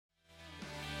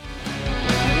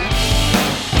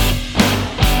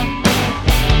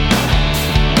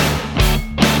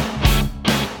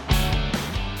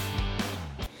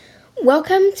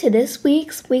Welcome to this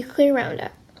week's Weekly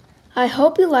Roundup. I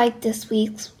hope you liked this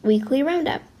week's Weekly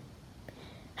Roundup.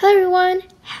 Hello everyone,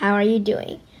 how are you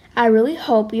doing? I really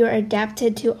hope you are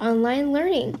adapted to online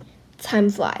learning.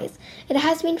 Time flies. It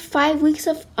has been 5 weeks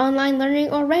of online learning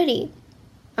already.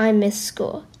 I miss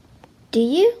school. Do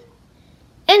you?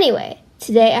 Anyway,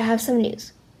 today I have some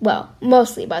news. Well,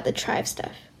 mostly about the tribe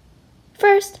stuff.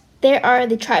 First, there are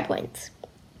the tribe points.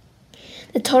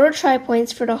 The total tribe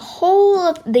points for the whole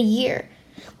of the year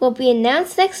will be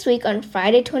announced next week on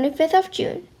Friday, 25th of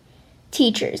June.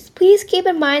 Teachers, please keep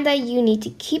in mind that you need to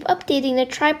keep updating the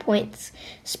tribe points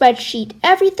spreadsheet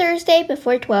every Thursday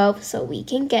before 12 so we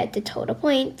can get the total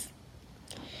points.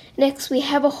 Next, we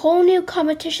have a whole new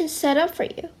competition set up for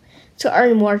you to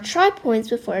earn more tribe points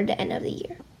before the end of the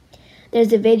year.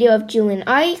 There's a video of Julie and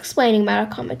I explaining about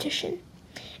our competition.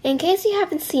 In case you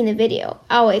haven't seen the video,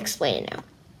 I will explain it now.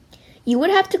 You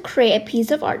would have to create a piece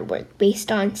of artwork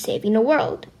based on saving the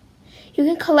world. You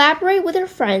can collaborate with your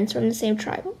friends from the same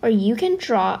tribe, or you can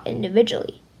draw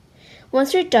individually.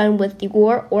 Once you're done with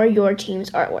your team's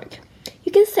artwork,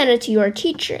 you can send it to your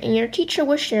teacher, and your teacher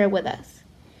will share it with us.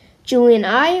 Julie and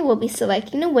I will be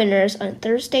selecting the winners on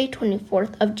Thursday,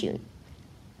 24th of June.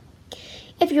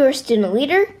 If you're a student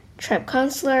leader, tribe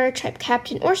counselor, tribe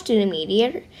captain, or student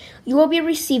mediator, you will be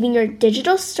receiving your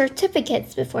digital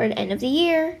certificates before the end of the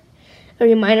year. A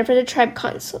reminder for the tribe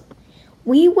council.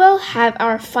 We will have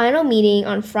our final meeting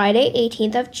on Friday,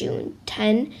 18th of June,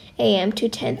 10 a.m. to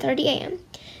 10:30 a.m.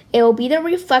 It will be the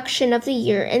reflection of the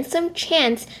year and some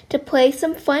chance to play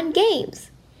some fun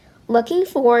games. Looking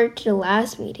forward to the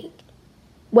last meeting.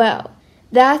 Well,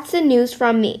 that's the news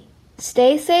from me.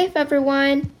 Stay safe,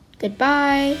 everyone.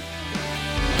 Goodbye.